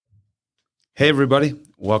Hey, everybody.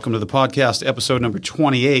 Welcome to the podcast, episode number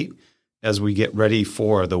 28, as we get ready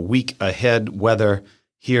for the week ahead weather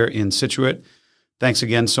here in Scituate. Thanks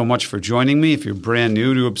again so much for joining me. If you're brand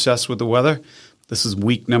new to Obsessed with the Weather, this is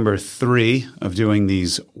week number 3 of doing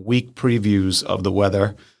these week previews of the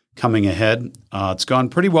weather coming ahead. It's gone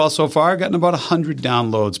pretty well so far. Gotten about 100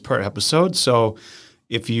 downloads per episode. So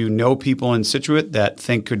if you know people in Scituate that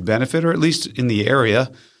think could benefit, or at least in the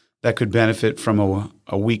area that could benefit from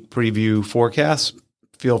a week preview forecast,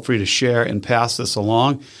 feel free to share and pass this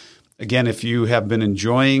along. Again, if you have been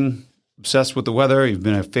enjoying Obsessed with the Weather, you've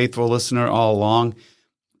been a faithful listener all along,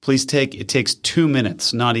 it takes 2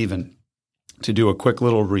 minutes, not even, to do a quick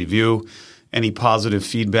little review. Any positive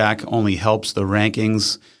feedback only helps the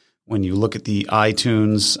rankings when you look at the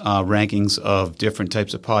iTunes rankings of different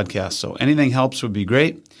types of podcasts. So anything helps would be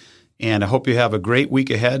great. And I hope you have a great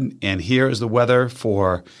week ahead. And here is the weather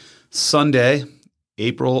for Sunday,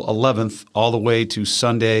 April 11th, all the way to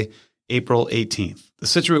Sunday, April 18th. The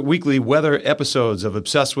Scituate Weekly weather episodes of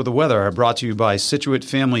Obsessed with the Weather are brought to you by Scituate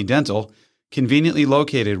Family Dental, conveniently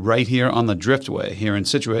located right here on the Driftway here in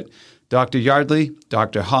Scituate. Dr. Yardley,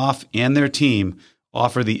 Dr. Hoff, and their team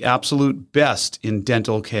offer the absolute best in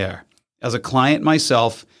dental care. As a client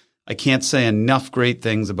myself, I can't say enough great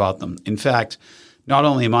things about them. In fact, not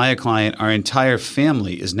only am I a client, our entire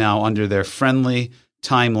family is now under their friendly,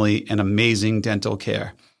 timely, and amazing dental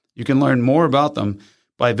care. You can learn more about them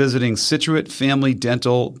by visiting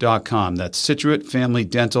ScituateFamilyDental.com. That's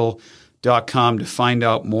ScituateFamilyDental.com to find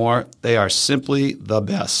out more. They are simply the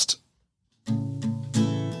best.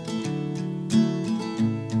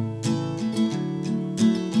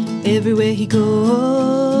 Everywhere he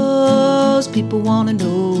goes, people want to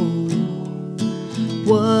know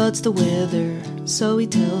what's the weather, so he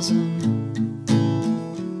tells them.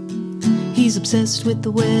 He's obsessed with the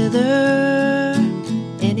weather,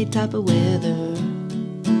 any type of weather,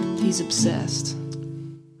 he's obsessed.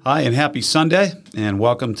 Hi, and happy Sunday, and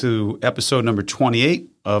welcome to episode number 28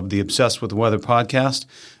 of the Obsessed with the Weather podcast.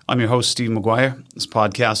 I'm your host, Steve McGuire. This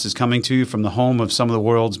podcast is coming to you from the home of some of the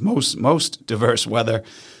world's most diverse weather,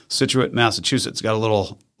 Scituate, Massachusetts. Got a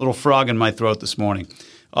little frog in my throat this morning.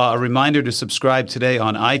 A reminder to subscribe today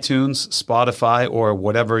on iTunes, Spotify, or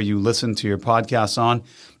whatever you listen to your podcasts on,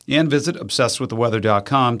 and visit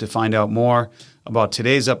obsessedwiththeweather.com to find out more about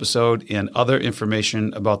today's episode and other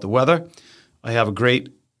information about the weather. I have a great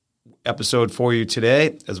episode for you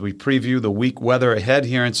today as we preview the week weather ahead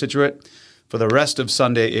here in Scituate for the rest of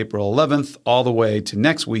Sunday, April 11th, all the way to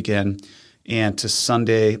next weekend and to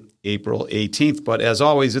Sunday, April 18th. But as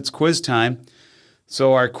always, it's quiz time.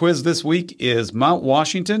 So our quiz this week is Mount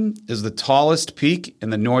Washington is the tallest peak in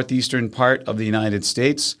the northeastern part of the United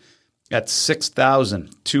States at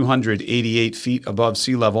 6,288 feet above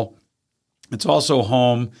sea level. It's also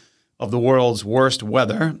home of the world's worst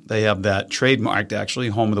weather. They have that trademarked, actually,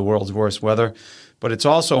 home of the world's worst weather. But it's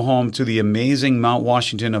also home to the amazing Mount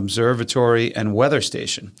Washington Observatory and Weather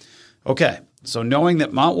Station. Okay, so knowing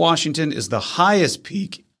that Mount Washington is the highest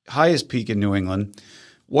peak in New England,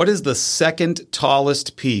 what is the second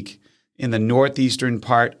tallest peak in the northeastern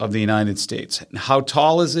part of the United States? And how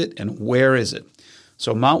tall is it and where is it?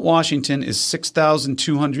 So Mount Washington is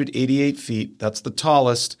 6,288 feet. That's the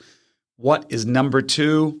tallest. What is number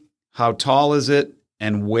 2? How tall is it?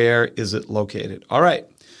 And where is it located? All right.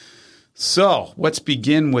 So let's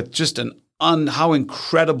begin with just how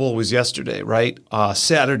incredible was yesterday, right?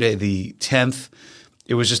 Saturday, the 10th.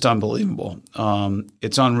 It was just unbelievable.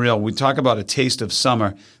 It's unreal. We talk about a taste of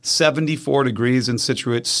summer. 74 degrees in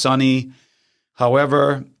Scituate, sunny.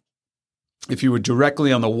 However, if you were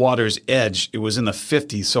directly on the water's edge, it was in the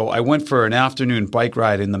 50s. So I went for an afternoon bike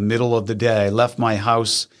ride in the middle of the day. I left my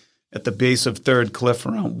house at the base of Third Cliff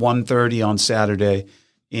around 1:30 on Saturday,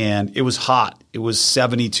 and it was hot. It was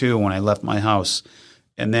 72 when I left my house.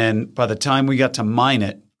 And then by the time we got to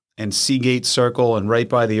Minot and Seagate Circle and right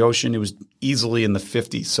by the ocean, it was easily in the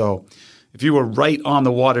 50s. So if you were right on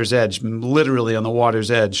the water's edge, literally on the water's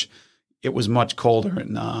edge, it was much colder.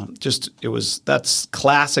 And that's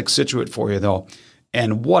classic Scituate for you, though.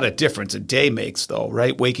 And what a difference a day makes, though,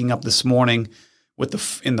 right? Waking up this morning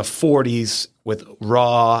in the 40s with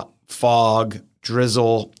raw fog,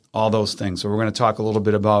 drizzle, all those things. So we're going to talk a little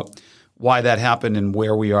bit about why that happened and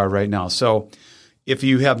where we are right now. So if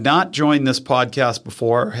you have not joined this podcast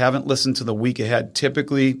before, or haven't listened to the week ahead,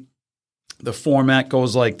 typically the format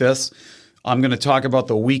goes like this. I'm going to talk about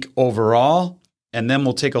the week overall, and then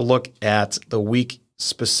we'll take a look at the week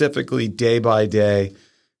specifically day by day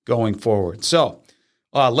going forward. So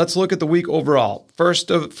let's look at the week overall. First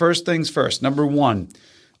things first. Number 1,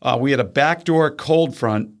 we had a backdoor cold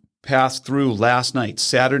front passed through last night,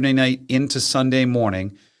 Saturday night into Sunday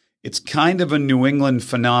morning. It's kind of a New England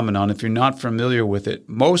phenomenon if you're not familiar with it.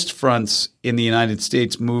 Most fronts in the United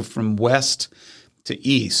States move from west to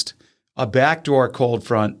east. A backdoor cold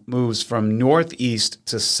front moves from northeast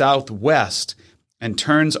to southwest and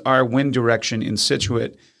turns our wind direction in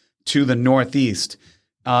Scituate to the northeast.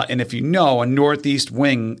 And if you know, a northeast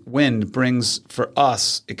wind brings, for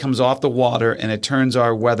us, it comes off the water and it turns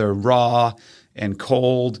our weather raw and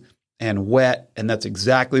cold and wet. And that's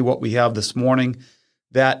exactly what we have this morning.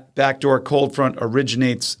 That backdoor cold front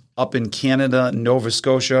originates up in Canada, Nova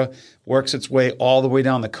Scotia, works its way all the way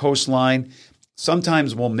down the coastline.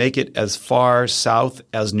 Sometimes we'll make it as far south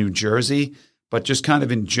as New Jersey, but just kind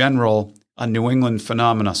of in general, a New England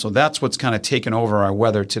phenomena. So that's what's kind of taken over our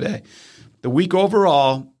weather today. The week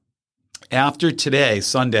overall, after today,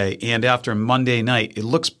 Sunday, and after Monday night, it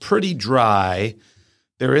looks pretty dry.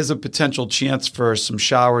 There is a potential chance for some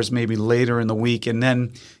showers maybe later in the week. And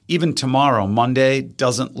then even tomorrow, Monday,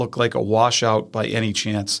 doesn't look like a washout by any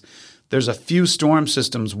chance. There's a few storm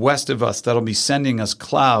systems west of us that'll be sending us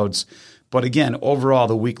clouds. But again, overall,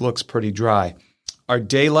 the week looks pretty dry. Our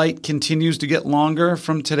daylight continues to get longer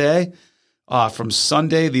from today. From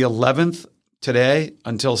Sunday the 11th today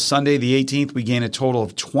until Sunday the 18th, we gain a total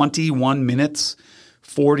of 21 minutes,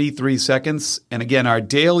 43 seconds. And again, our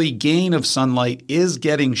daily gain of sunlight is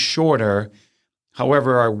getting shorter.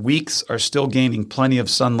 However, our weeks are still gaining plenty of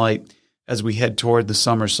sunlight as we head toward the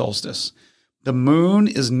summer solstice. The moon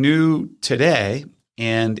is new today,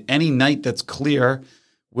 and any night that's clear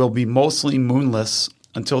will be mostly moonless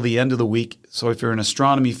until the end of the week. So if you're an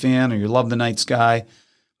astronomy fan or you love the night sky,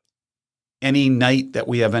 any night that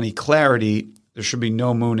we have any clarity, there should be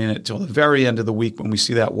no moon in it till the very end of the week when we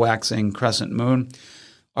see that waxing crescent moon.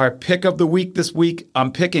 Our pick of the week this week,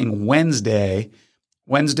 I'm picking Wednesday.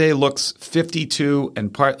 Wednesday looks 52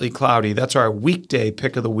 and partly cloudy. That's our weekday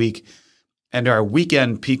pick of the week. And our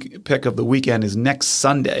weekend pick of the weekend is next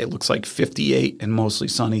Sunday. It looks like 58 and mostly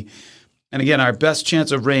sunny. And again, our best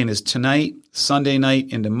chance of rain is tonight, Sunday night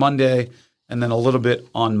into Monday, and then a little bit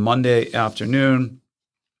on Monday afternoon.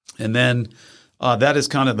 And then that is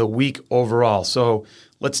kind of the week overall. So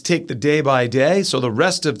let's take the day by day. So the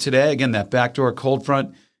rest of today, again, that backdoor cold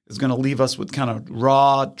front is going to leave us with kind of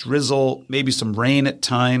raw drizzle, maybe some rain at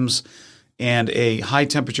times, and a high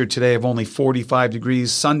temperature today of only 45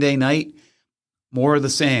 degrees. Sunday night, more of the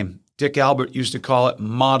same. Dick Albert used to call it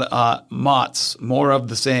mots, more of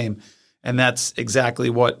the same. And that's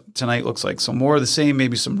exactly what tonight looks like. So more of the same,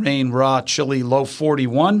 maybe some rain, raw, chilly, low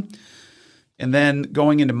 41. And then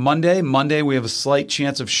going into Monday, we have a slight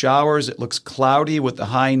chance of showers. It looks cloudy with the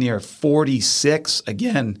high near 46.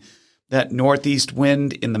 Again, that northeast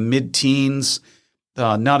wind in the mid-teens.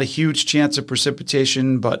 Not a huge chance of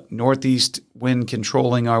precipitation, but northeast wind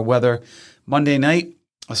controlling our weather. Monday night,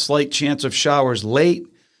 a slight chance of showers late,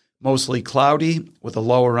 mostly cloudy with a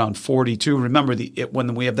low around 42. Remember,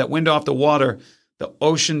 when we have that wind off the water, the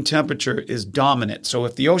ocean temperature is dominant. So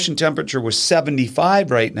if the ocean temperature was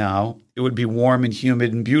 75 right now, it would be warm and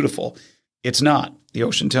humid and beautiful. It's not. The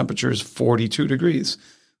ocean temperature is 42 degrees.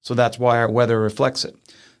 So that's why our weather reflects it.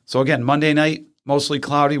 So again, Monday night, mostly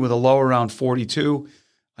cloudy with a low around 42.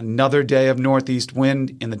 Another day of northeast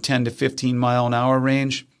wind in the 10 to 15 mile an hour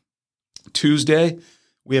range. Tuesday,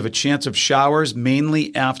 we have a chance of showers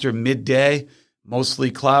mainly after midday,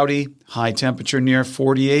 mostly cloudy, high temperature near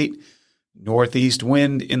 48. Northeast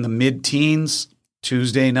wind in the mid-teens.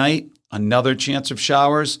 Tuesday night, another chance of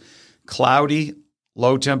showers. Cloudy,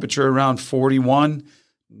 low temperature around 41.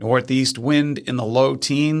 Northeast wind in the low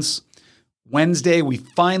teens. Wednesday, we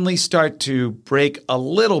finally start to break a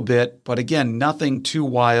little bit, but again, nothing too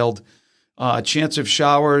wild. A chance of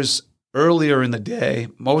showers earlier in the day,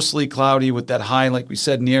 mostly cloudy with that high, like we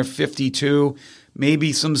said, near 52.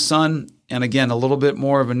 Maybe some sun, and again, a little bit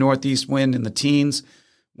more of a northeast wind in the teens.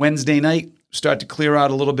 Wednesday night, start to clear out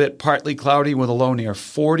a little bit, partly cloudy with a low near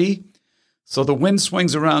 40. So the wind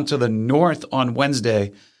swings around to the north on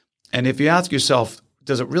Wednesday. And if you ask yourself,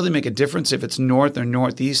 does it really make a difference if it's north or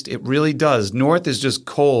northeast? It really does. North is just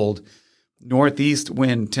cold. Northeast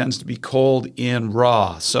wind tends to be cold and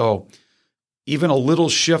raw. So even a little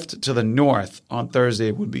shift to the north on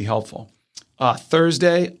Thursday would be helpful.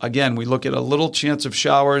 Thursday, again, we look at a little chance of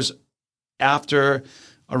showers after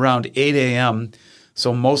around 8 a.m.,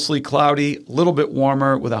 so mostly cloudy, a little bit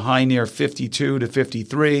warmer with a high near 52 to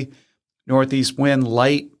 53. Northeast wind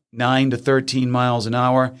light, 9 to 13 miles an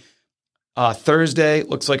hour. Thursday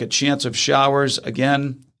looks like a chance of showers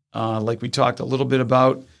again, like we talked a little bit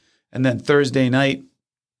about. And then Thursday night,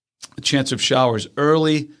 a chance of showers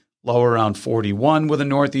early, low around 41 with a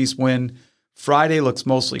northeast wind. Friday looks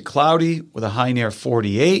mostly cloudy with a high near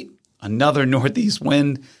 48. Another northeast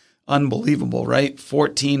wind. Unbelievable, right?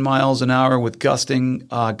 14 miles an hour with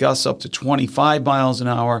gusts up to 25 miles an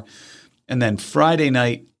hour. And then Friday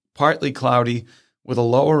night, partly cloudy with a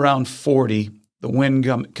low around 40. The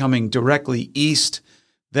wind coming directly east,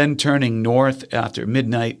 then turning north after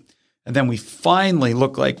midnight. And then we finally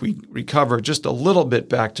look like we recover just a little bit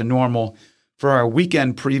back to normal for our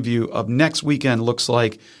weekend preview of next weekend. Looks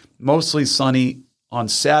like mostly sunny on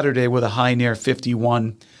Saturday with a high near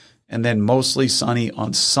 51, and then mostly sunny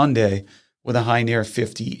on Sunday with a high near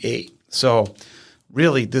 58. So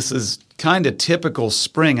really, this is kind of typical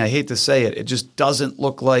spring. I hate to say it. It just doesn't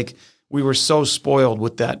look like we were so spoiled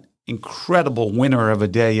with that incredible winter of a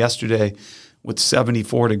day yesterday with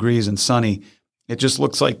 74 degrees and sunny. It just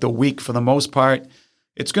looks like the week, for the most part,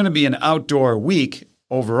 it's going to be an outdoor week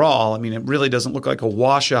overall. I mean, it really doesn't look like a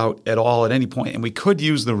washout at all at any point, and we could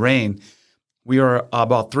use the rain. We are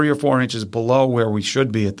about 3 or 4 inches below where we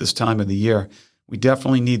should be at this time of the year. We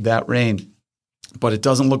definitely need that rain, but it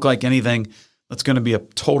doesn't look like anything that's going to be a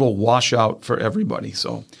total washout for everybody.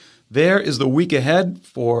 So there is the week ahead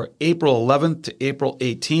for April 11th to April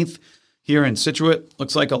 18th here in Scituate.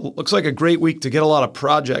 Looks like a great week to get a lot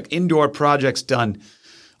of indoor projects done.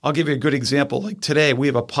 I'll give you a good example. Like today, we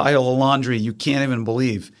have a pile of laundry you can't even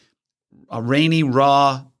believe. A rainy,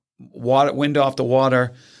 raw, wind off the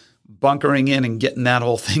water, bunkering in and getting that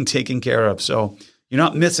whole thing taken care of. So you're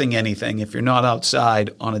not missing anything if you're not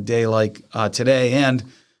outside on a day like today and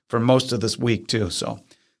for most of this week too. So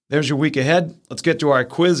there's your week ahead. Let's get to our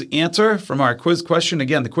quiz answer from our quiz question.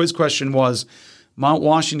 Again, the quiz question was, Mount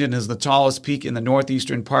Washington is the tallest peak in the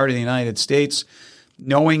northeastern part of the United States.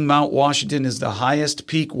 Knowing Mount Washington is the highest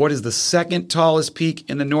peak, what is the second tallest peak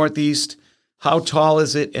in the Northeast? How tall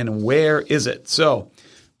is it and where is it? So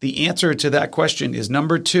the answer to that question is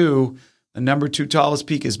number 2. The number 2 tallest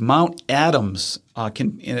peak is Mount Adams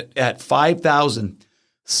at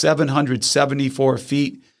 5,774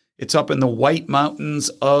 feet. It's up in the White Mountains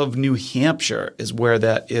of New Hampshire is where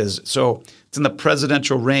that is. So it's in the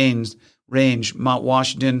presidential range, Mount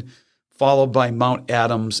Washington, followed by Mount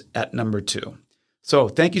Adams at number 2. So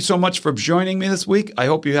thank you so much for joining me this week. I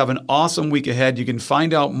hope you have an awesome week ahead. You can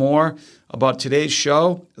find out more about today's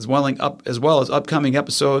show as well as upcoming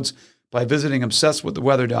episodes by visiting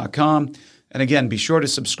obsessedwiththeweather.com. And again, be sure to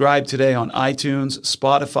subscribe today on iTunes,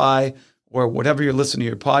 Spotify, or whatever you're listening to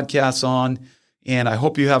your podcasts on. And I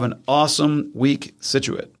hope you have an awesome week,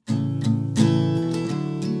 Scituate.